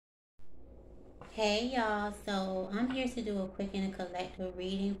Hey y'all, so I'm here to do a quick and a collective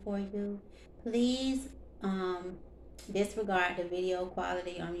reading for you. Please disregard the video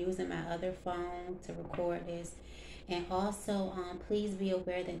quality. I'm using my other phone to record this. And also please be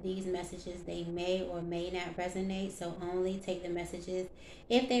aware that these messages, they may or may not resonate. So only take the messages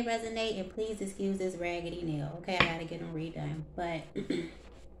if they resonate, and please excuse this raggedy nail. Okay, I gotta get them redone. But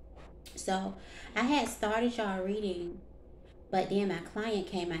so I had started y'all reading, but then my client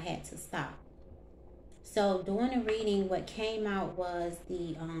came, I had to stop. So during the reading, what came out was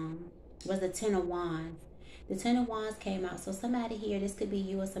the Ten of Wands. The Ten of Wands came out. So somebody here, this could be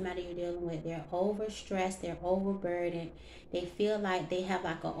you or somebody you're dealing with. They're overstressed. They're overburdened. They feel like they have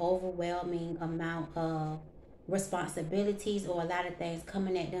like an overwhelming amount of responsibilities or a lot of things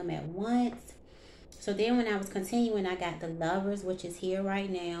coming at them at once. So then when I was continuing, I got the Lovers, which is here right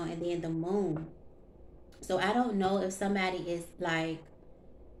now, and then the Moon. So I don't know if somebody is like,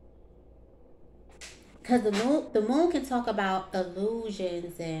 because the moon can talk about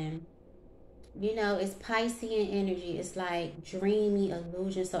illusions, and it's Piscean energy. It's like dreamy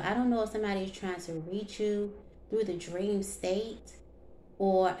illusion. So I don't know if somebody is trying to reach you through the dream state,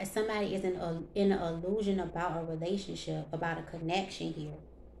 or if somebody is in an illusion about a relationship, about a connection here.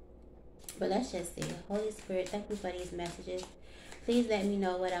 But let's just see. Holy Spirit, thank you for these messages. Please let me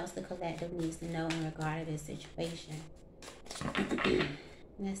know what else the collective needs to know in regard to this situation.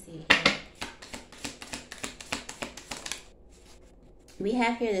 Let's see here. We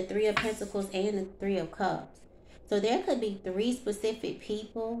have here the Three of Pentacles and the Three of Cups. So there could be three specific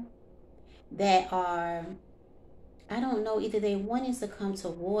people that are, I don't know, either they wanted to come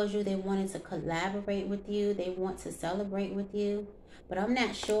towards you, they wanted to collaborate with you, they want to celebrate with you. But I'm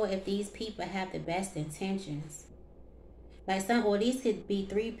not sure if these people have the best intentions. Like or these could be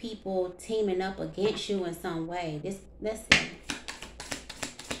three people teaming up against you in some way. Let's see.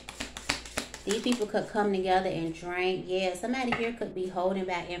 These people could come together and drink. Yeah, somebody here could be holding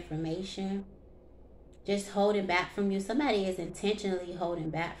back information. Just holding back from you. Somebody is intentionally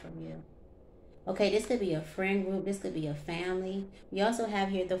holding back from you. Okay, this could be a friend group. This could be a family. We also have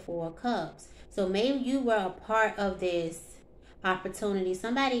here the Four of Cups. So maybe you were a part of this opportunity.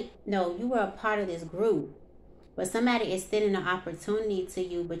 You were a part of this group. But somebody is extending an opportunity to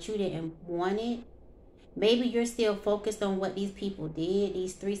you, but you didn't want it. Maybe you're still focused on what these people did,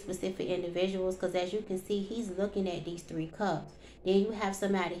 these three specific individuals, because as you can see, he's looking at these three cups. Then you have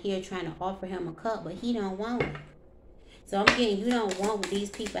somebody here trying to offer him a cup, but he don't want it. So I'm getting you don't want what these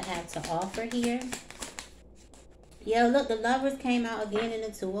people have to offer here. Yeah, look, the Lovers came out again in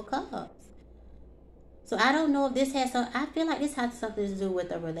the Two of Cups. So I don't know if this has some, I feel like this has something to do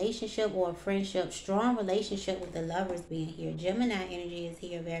with a relationship or a friendship, strong relationship with the Lovers being here. Gemini energy is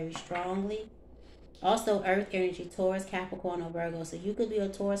here very strongly. Also, Earth energy, Taurus, Capricorn, or Virgo. So you could be a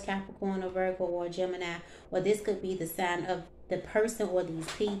Taurus, Capricorn, or Virgo, or a Gemini. Or this could be the sign of the person or these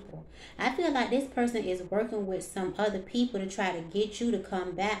people. I feel like this person is working with some other people to try to get you to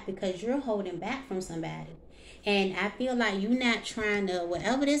come back because you're holding back from somebody. And I feel like you're not trying to,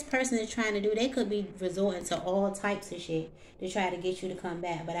 whatever this person is trying to do, they could be resorting to all types of shit to try to get you to come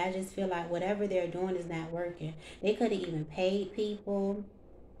back. But I just feel like whatever they're doing is not working. They could have even paid people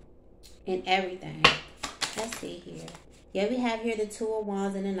and everything. Let's see here. Yeah, we have here the Two of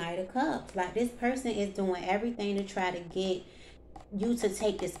Wands and the Knight of Cups. Like this person is doing everything to try to get you to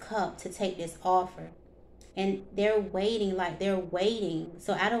take this cup, to take this offer. And they're waiting,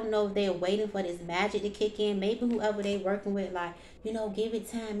 So I don't know if they're waiting for this magic to kick in. Maybe whoever they working with, like, give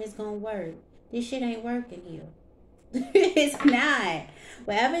it time, it's gonna work. This shit ain't working here. It's not.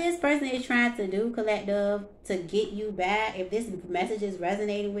 Whatever this person is trying to do, collective, to get you back, if this message is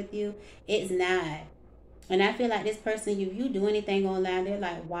resonating with you, it's not. And I feel like this person, if you do anything online, they're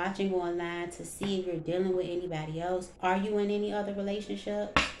like watching online to see if you're dealing with anybody else. Are you in any other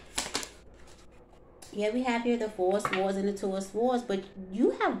relationship? Yeah, we have here the Four of Swords and the Two of Swords, but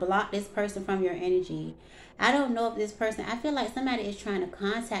you have blocked this person from your energy. I don't know if this person, I feel like somebody is trying to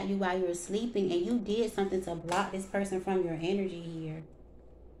contact you while you're sleeping, and you did something to block this person from your energy here.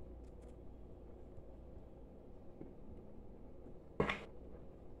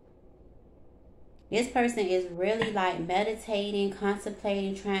 This person is really like meditating,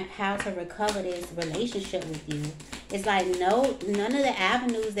 contemplating, trying how to recover this relationship with you. It's like none of the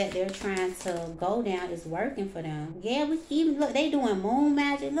avenues that they're trying to go down is working for them. Yeah, we even look, they doing moon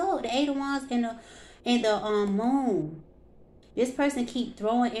magic. Look, the Eight of Wands in the moon. This person keep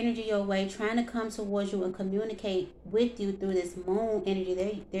throwing energy your way, trying to come towards you and communicate with you through this moon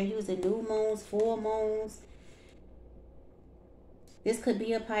energy. They're using new moons, full moons. This could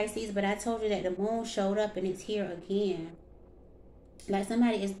be a Pisces, but I told you that the moon showed up and it's here again. Like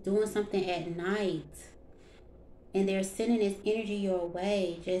somebody is doing something at night and they're sending this energy your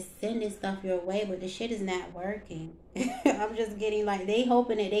way, just sending stuff your way, but the shit is not working. I'm just getting like, they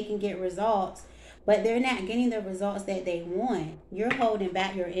hoping that they can get results, but they're not getting the results that they want. You're holding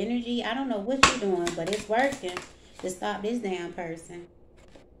back your energy. I don't know what you're doing, but it's working to stop this damn person.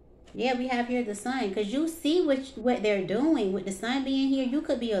 Yeah, we have here the sun, because you see what they're doing with the sun being here. You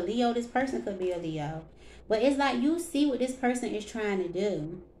could be a Leo. This person could be a Leo. But it's like you see what this person is trying to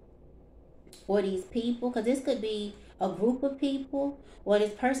do. Or these people, because this could be a group of people, or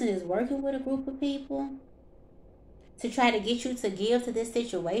this person is working with a group of people to try to get you to give to this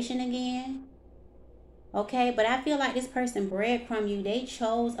situation again. Okay, but I feel like this person breadcrumbed you. They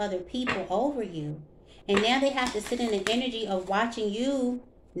chose other people over you. And now they have to sit in the energy of watching you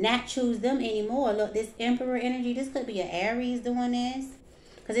not choose them anymore. Look, this Emperor energy, this could be an Aries doing this.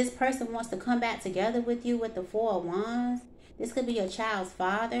 Because this person wants to come back together with you with the Four of Wands. This could be your child's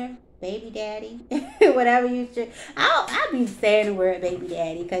father, baby daddy, whatever you should. I'll be saying the word baby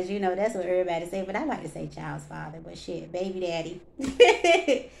daddy because, you know, that's what everybody say. But I like to say child's father. But shit, baby daddy.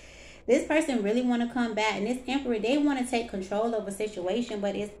 This person really want to come back. And this Emperor, they want to take control of a situation.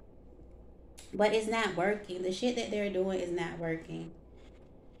 But it's not working. The shit that they're doing is not working.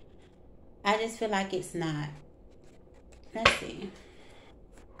 I just feel like it's not. Let's see.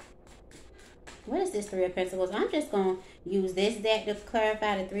 What is this Three of Pentacles? I'm just going to use this deck to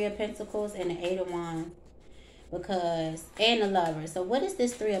clarify the Three of Pentacles and the Eight of Wands. Because, and the Lover. So what is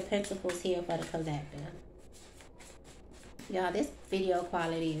this Three of Pentacles here for the collective? Y'all, this video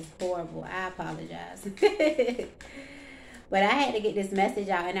quality is horrible. I apologize. But I had to get this message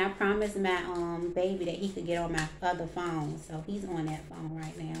out, and I promised my baby that he could get on my other phone. So he's on that phone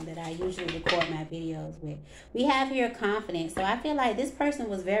right now that I usually record my videos with. We have here confidence. So I feel like this person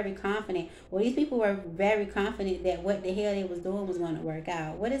was very confident. Well, these people were very confident that what the hell they was doing was going to work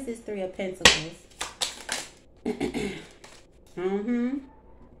out. What is this Three of Pentacles?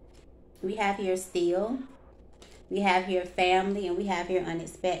 We have here Steel. We have here family, and we have here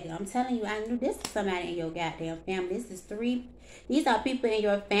unexpected. I'm telling you, I knew this is somebody in your goddamn family. This is three. These are people in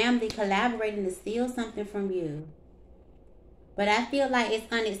your family collaborating to steal something from you. But I feel like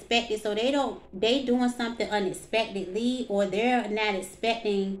it's unexpected. So they doing something unexpectedly, or they're not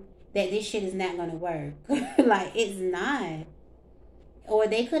expecting that this shit is not going to work. Like, it's not. Or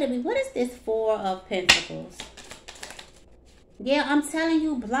they could have been, what is this Four of Pentacles? Yeah, I'm telling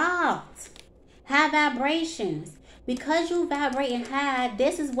you, blocked. High vibrations. Because you vibrating high,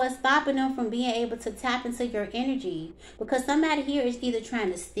 this is what's stopping them from being able to tap into your energy. Because somebody here is either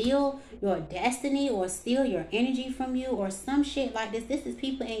trying to steal your destiny or steal your energy from you or some shit like this. This is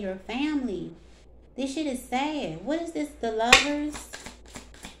people in your family. This shit is sad. What is this? The Lovers?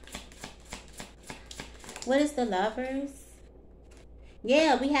 What is the Lovers?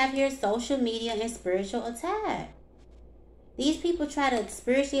 Yeah, we have here social media and spiritual attack. These people try to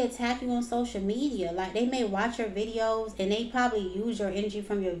spiritually attack you on social media. Like, they may watch your videos and they probably use your energy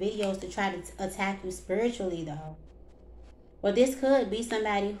from your videos to try to attack you spiritually, though. Or this could be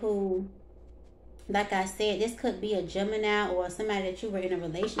somebody who, like I said, this could be a Gemini or somebody that you were in a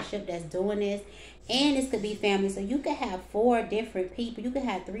relationship that's doing this. And this could be family. So you could have 4 different people. You could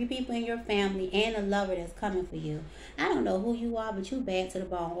have 3 people in your family and a lover that's coming for you. I don't know who you are, but you bad to the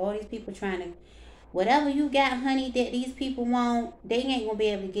bone. All these people trying to... Whatever you got, honey, that these people want, they ain't going to be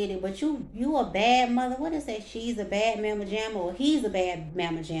able to get it. But you a bad mother. What is that? She's a bad mama jamma, or he's a bad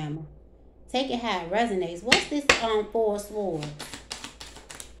mama jamma. Take it how it resonates. What's this Four of Swords?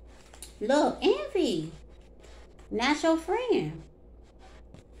 Look, envy. Not your friend.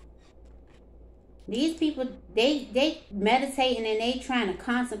 These people, they meditating and they trying to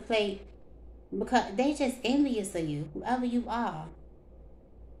contemplate because they just envious of you, whoever you are.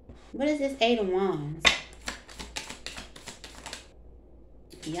 What is this Eight of Wands?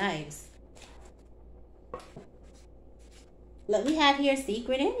 Yikes. Look, we have here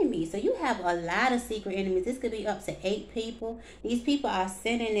secret enemies. So you have a lot of secret enemies. This could be up to 8 people. These people are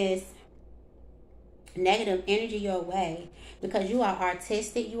sending this negative energy your way because you are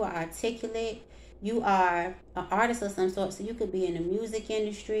artistic, you are articulate, you are an artist of some sort. So you could be in the music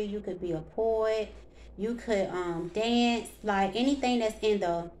industry, you could be a poet, you could dance, like anything that's in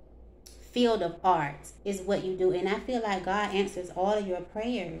the field of art is what you do. And I feel like God answers all of your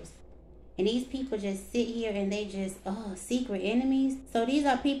prayers. And these people just sit here and they just, secret enemies. So these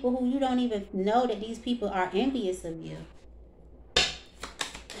are people who you don't even know that these people are envious of you.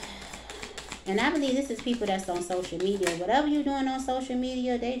 And I believe this is people that's on social media. Whatever you're doing on social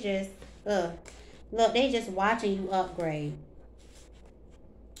media, they just, look, they just watching you upgrade.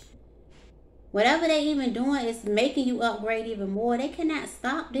 Whatever they even doing is making you upgrade even more. They cannot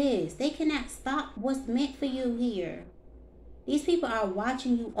stop this. They cannot stop what's meant for you here. These people are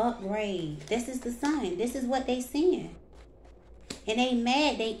watching you upgrade. This is the sign. This is what they seeing. And they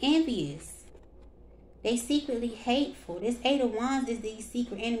mad. They envious. They secretly hateful. This 8 of Wands is these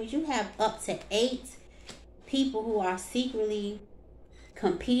secret enemies. You have up to 8 people who are secretly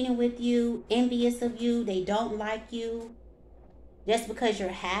competing with you, envious of you. They don't like you. Just because you're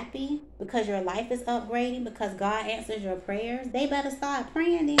happy, because your life is upgrading, because God answers your prayers, they better start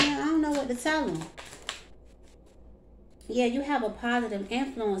praying then. I don't know what to tell them. Yeah, you have a positive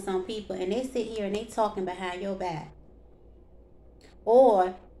influence on people and they sit here and they talking behind your back.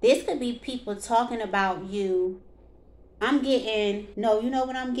 Or this could be people talking about you. You know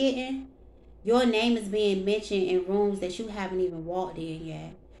what I'm getting? Your name is being mentioned in rooms that you haven't even walked in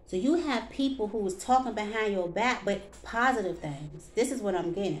yet. So you have people who is talking behind your back, but positive things. This is what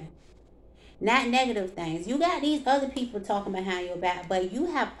I'm getting. Not negative things. You got these other people talking behind your back, but you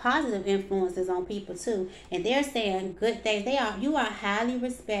have positive influences on people too. And they're saying good things. You are highly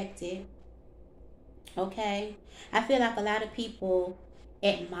respected. Okay? I feel like a lot of people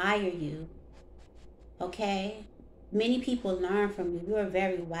admire you. Okay? Many people learn from you. You are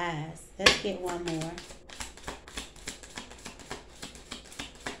very wise. Let's get one more.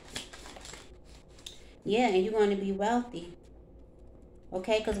 Yeah, and you're going to be wealthy.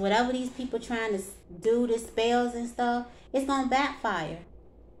 Okay, because whatever these people trying to do, the spells and stuff, it's going to backfire.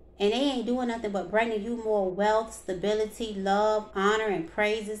 And they ain't doing nothing but bringing you more wealth, stability, love, honor, and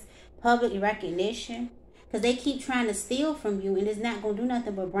praises, public recognition. Because they keep trying to steal from you, and it's not going to do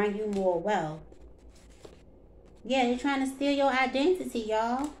nothing but bring you more wealth. Yeah, they're trying to steal your identity,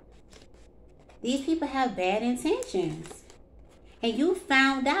 y'all. These people have bad intentions. And you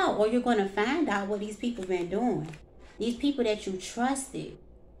found out, or you're going to find out what these people been doing. These people that you trusted.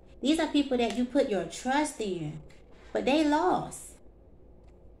 These are people that you put your trust in. But they lost.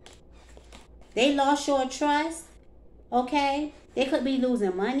 They lost your trust. Okay? They could be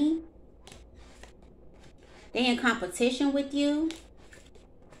losing money. They in competition with you.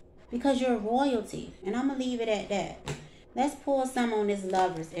 Because you're royalty. And I'm going to leave it at that. Let's pull some on this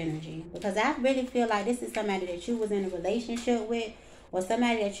lover's energy. Because I really feel like this is somebody that you was in a relationship with. Or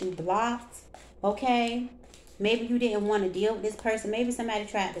somebody that you blocked. Okay? Maybe you didn't want to deal with this person. Maybe somebody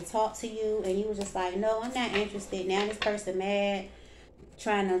tried to talk to you. And you was just like, no, I'm not interested. Now this person mad.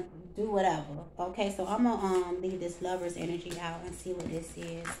 Trying to do whatever. Okay? So I'm going to leave this lover's energy out and see what this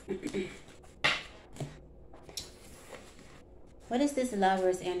is. What is this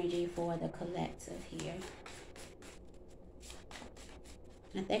lover's energy for the collective here?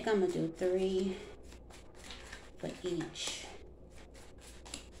 I think I'm going to do 3 for each.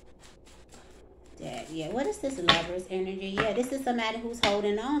 Yeah, what is this lover's energy? Yeah, this is somebody who's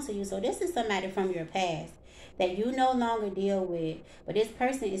holding on to you. So this is somebody from your past that you no longer deal with. But this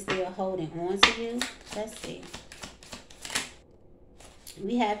person is still holding on to you. Let's see.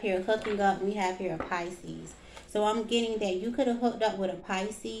 We have here hooking up. We have here a Pisces. So I'm getting that you could have hooked up with a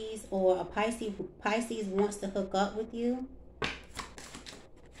Pisces, or a Pisces wants to hook up with you.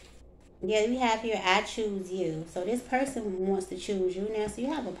 Yeah, we have here, I choose you. So this person wants to choose you now. So you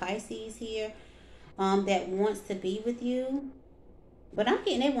have a Pisces here that wants to be with you. But I'm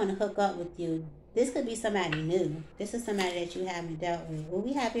getting they want to hook up with you. This could be somebody new. This is somebody that you haven't dealt with. Well,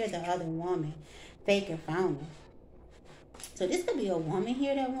 we have here the other woman, fake and phony. So this could be a woman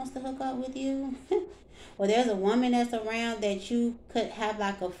here that wants to hook up with you. Or there's a woman that's around that you could have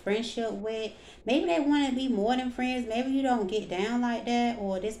like a friendship with. Maybe they want to be more than friends. Maybe you don't get down like that.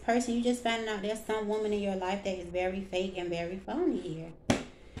 Or this person, you just found out there's some woman in your life that is very fake and very phony here.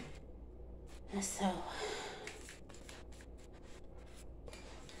 So,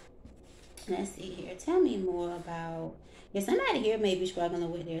 let's see here. Tell me more about... Yeah, somebody here may be struggling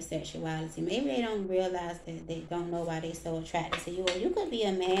with their sexuality. Maybe they don't realize that they don't know why they're so attracted to you. Or you could be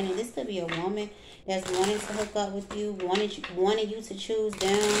a man, and this could be a woman that's wanting to hook up with you, wanting you to choose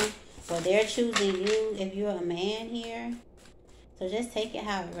them, or they're choosing you if you're a man here. So just take it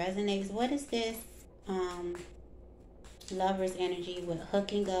how it resonates. What is this lover's energy with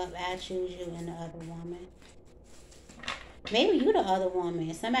hooking up, I choose you, and the other woman? Maybe you the other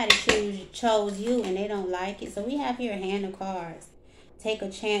woman. Somebody chose you and they don't like it. So we have here a hand of cards. Take a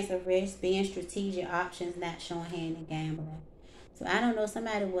chance of risk, being strategic, options, not showing hand and gambling. So I don't know,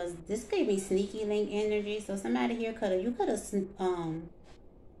 this could be sneaky link energy. So somebody here you could have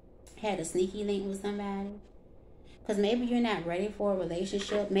had a sneaky link with somebody. Because maybe you're not ready for a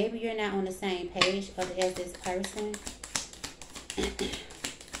relationship. Maybe you're not on the same page as this person.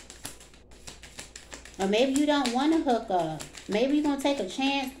 Or maybe you don't want to hook up. Maybe you're going to take a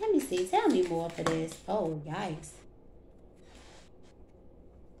chance. Let me see. Tell me more for this. Oh, yikes.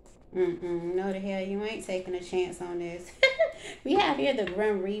 No, the hell you ain't taking a chance on this. We have here the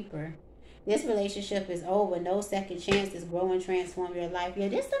Grim Reaper. This relationship is over. No second chances. Grow and transform your life. Yeah,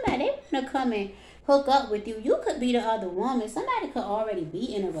 this somebody, they want to come and hook up with you. You could be the other woman. Somebody could already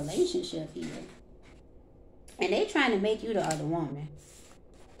be in a relationship here. And they trying to make you the other woman.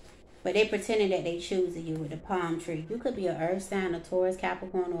 But they pretending that they choosing you with the palm tree. You could be an earth sign, a Taurus,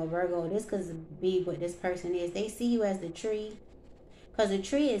 Capricorn, or a Virgo. This could be what this person is. They see you as the tree. Because the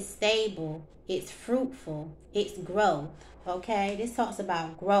tree is stable. It's fruitful. It's growth. Okay? This talks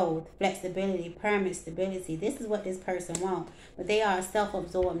about growth, flexibility, permanent stability. This is what this person wants. But they are a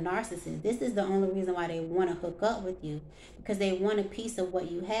self-absorbed narcissist. This is the only reason why they want to hook up with you. Because they want a piece of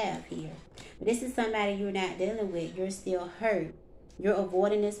what you have here. But this is somebody you're not dealing with. You're still hurt. You're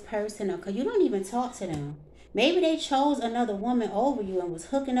avoiding this person, because you don't even talk to them. Maybe they chose another woman over you and was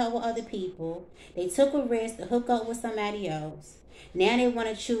hooking up with other people. They took a risk to hook up with somebody else. Now they want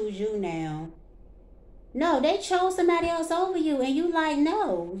to choose you now. No, they chose somebody else over you, and you like,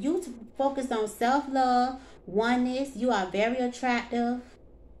 no. You focused on self-love, oneness. You are very attractive.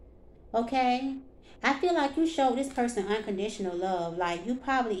 Okay? I feel like you showed this person unconditional love. Like, you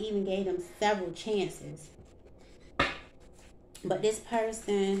probably even gave them several chances. But this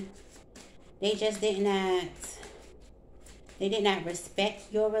person, they just did not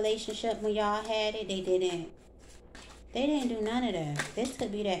respect your relationship when y'all had it. They didn't do none of that. This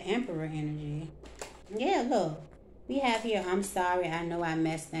could be that Emperor energy. Yeah, look. We have here, I'm sorry, I know I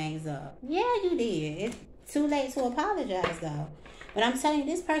messed things up. Yeah, you did. It's too late to apologize, though. But I'm telling you,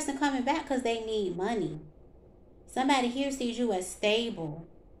 this person coming back because they need money. Somebody here sees you as stable.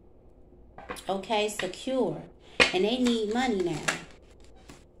 Okay, secure. And they need money now.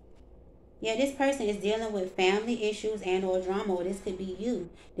 Yeah, this person is dealing with family issues and or drama. Or this could be you.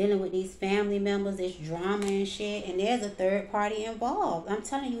 Dealing with these family members, this drama and shit. And there's a third party involved. I'm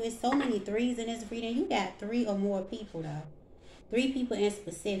telling you, it's so many threes in this reading. You got 3 or more people, though. 3 people in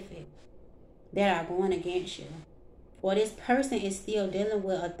specific that are going against you. Or this person is still dealing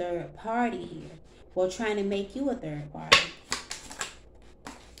with a third party here. Or trying to make you a third party.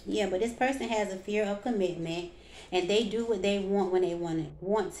 Yeah, but this person has a fear of commitment. And they do what they want when they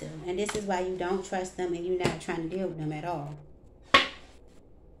want to. And this is why you don't trust them and you're not trying to deal with them at all.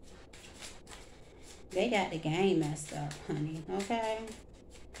 They got the game messed up, honey. Okay?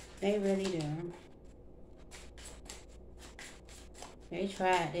 They really do. They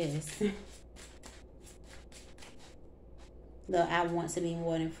tried this. Look, I want to be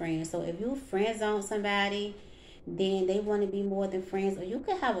more than friends. So if you friend zone somebody, then they want to be more than friends. Or you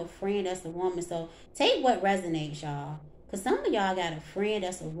could have a friend that's a woman. So take what resonates, y'all. Because some of y'all got a friend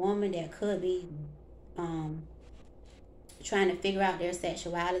that's a woman that could be trying to figure out their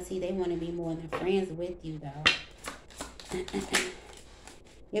sexuality. They want to be more than friends with you, though.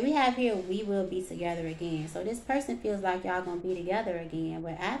 Yeah, we have here, we will be together again. So this person feels like y'all going to be together again.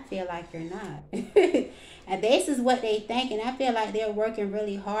 But I feel like you're not. And this is what they think. And I feel like they're working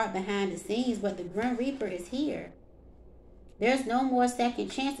really hard behind the scenes. But the Grim Reaper is here. There's no more second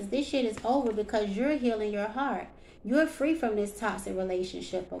chances. This shit is over because you're healing your heart. You're free from this toxic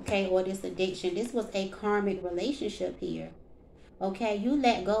relationship, okay? Or this addiction. This was a karmic relationship here. Okay, you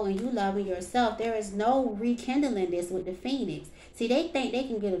let go and you loving yourself. There is no rekindling this with the Phoenix. See, they think they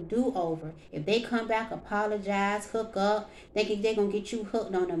can get a do-over. If they come back, apologize, hook up, they think they're going to get you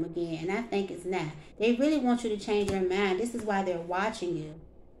hooked on them again. And I think it's not. They really want you to change your mind. This is why they're watching you.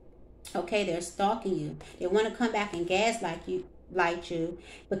 Okay, they're stalking you. They want to come back and gaslight you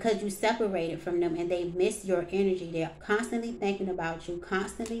because you separated from them and they miss your energy. They're constantly thinking about you,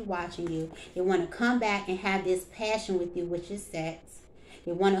 constantly watching you. They want to come back and have this passion with you, which is sex.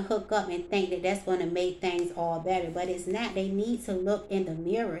 They want to hook up and think that that's going to make things all better, but it's not. They need to look in the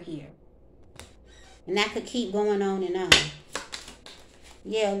mirror here. And that could keep going on and on.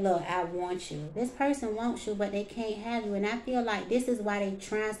 Yeah, look, I want you. This person wants you, but they can't have you. And I feel like this is why they're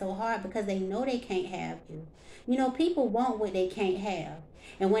trying so hard, because they know they can't have you. You know, people want what they can't have.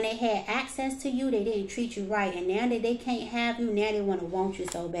 And when they had access to you, they didn't treat you right. And now that they can't have you, now they want to want you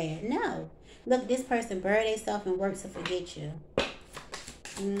so bad. No. Look, this person buried themselves and worked to forget you.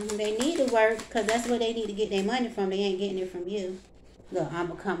 They need to work because that's where they need to get their money from. They ain't getting it from you. Look, I'm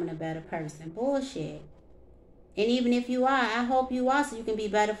becoming a better person. Bullshit. And even if you are, I hope you are so you can be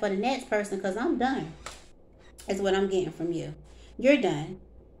better for the next person, because I'm done. That's what I'm getting from you. You're done.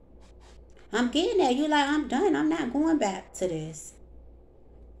 I'm getting that. You're like, I'm done. I'm not going back to this.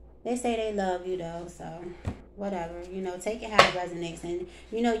 They say they love you, though, so whatever. You know, take it how it resonates. And,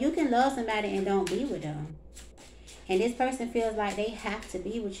 you know, you can love somebody and don't be with them. And this person feels like they have to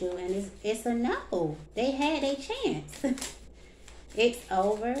be with you. And it's a no. They had a chance. It's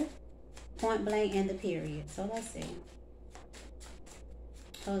over. Point blank and the period. So let's see.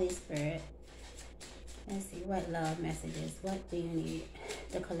 Holy Spirit. Let's see. What love messages? What do you need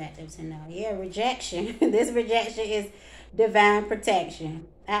the collective to know? Yeah, rejection. This rejection is divine protection.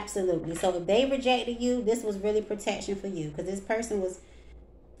 Absolutely. So if they rejected you, this was really protection for you. Because this person was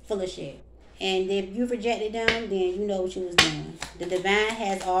full of shit. And if you rejected them, then you know what you was doing. The divine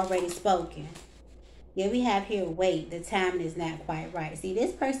has already spoken. Yeah, we have here wait. The timing is not quite right. See,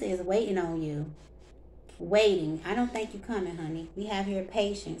 this person is waiting on you. Waiting. I don't think you're coming, honey. We have here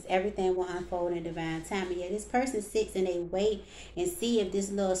patience. Everything will unfold in divine time. Yeah, this person sits and they wait and see if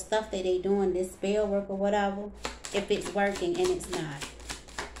this little stuff that they doing, this spell work or whatever, if it's working, and it's not.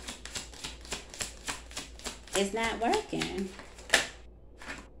 It's not working.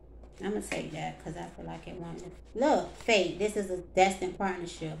 I'm going to take that because I feel like it won't. Look, fate. This is a destined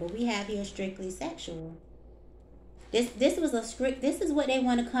partnership. But we have here strictly sexual. This is what they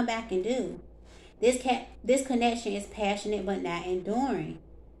want to come back and do. This connection is passionate but not enduring.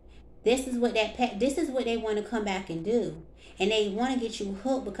 This is what they want to come back and do. And they want to get you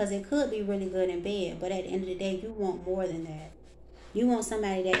hooked because it could be really good in bed. But at the end of the day, you want more than that. You want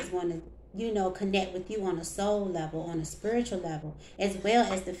somebody that is going to, connect with you on a soul level, on a spiritual level, as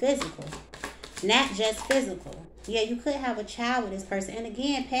well as the physical. Not just physical. Yeah, you could have a child with this person. And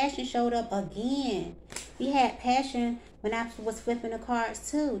again, passion showed up again. We had passion when I was flipping the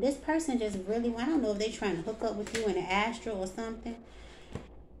cards too. This person just really, I don't know if they're trying to hook up with you in an astral or something.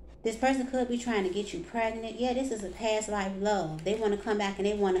 This person could be trying to get you pregnant. Yeah, this is a past life love. They want to come back and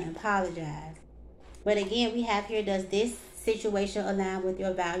they want to apologize. But again, we have here, does this situation align with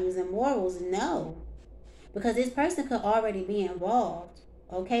your values and morals? No. Because this person could already be involved.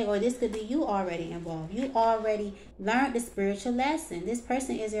 Okay, or this could be you already involved. You already learned the spiritual lesson. This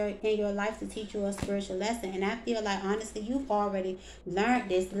person is in your life to teach you a spiritual lesson. And I feel like, honestly, you've already learned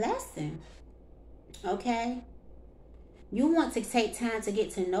this lesson. Okay? You want to take time to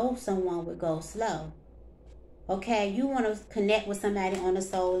get to know someone with go slow. Okay? You want to connect with somebody on a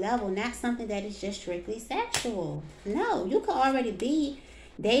soul level, not something that is just strictly sexual. No, you could already be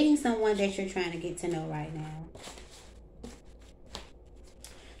dating someone that you're trying to get to know right now.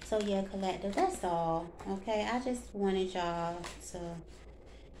 So yeah, collective, that's all. Okay, I just wanted y'all to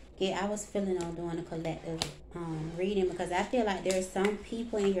I was feeling on doing a collective reading because I feel like there's some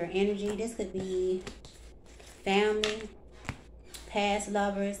people in your energy. This could be family, past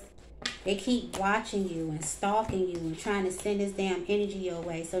lovers. They keep watching you and stalking you and trying to send this damn energy your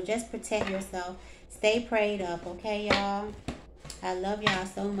way. So just protect yourself. Stay prayed up, okay, y'all? I love y'all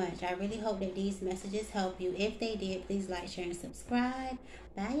so much. I really hope that these messages help you. If they did, please like, share, and subscribe.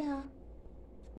 Bye, y'all.